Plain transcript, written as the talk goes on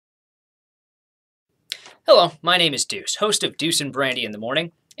Hello, my name is Deuce, host of Deuce and Brandy in the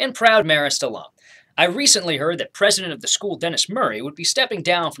Morning, and proud Marist alum. I recently heard that president of the school, Dennis Murray, would be stepping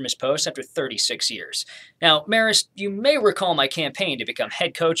down from his post after 36 years. Now, Marist, you may recall my campaign to become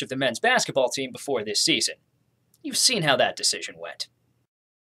head coach of the men's basketball team before this season. You've seen how that decision went.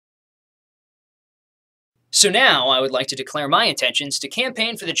 So now I would like to declare my intentions to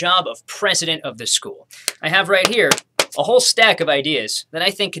campaign for the job of president of the school. I have right here a whole stack of ideas that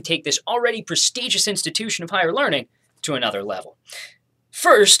I think could take this already prestigious institution of higher learning to another level.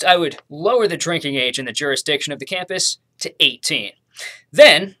 First, I would lower the drinking age in the jurisdiction of the campus to 18.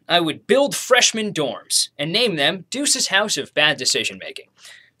 Then, I would build freshman dorms and name them Deuce's House of Bad Decision Making.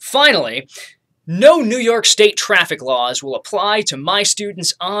 Finally, no New York State traffic laws will apply to my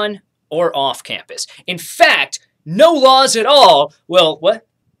students on or off campus. In fact, no laws at all will... What?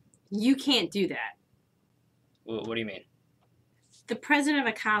 You can't do that. What do you mean? The president of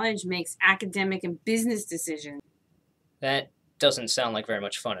a college makes academic and business decisions. That doesn't sound like very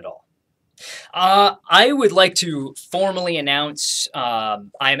much fun at all. I would like to formally announce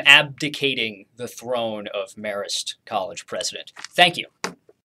I'm abdicating the throne of Marist College president. Thank you.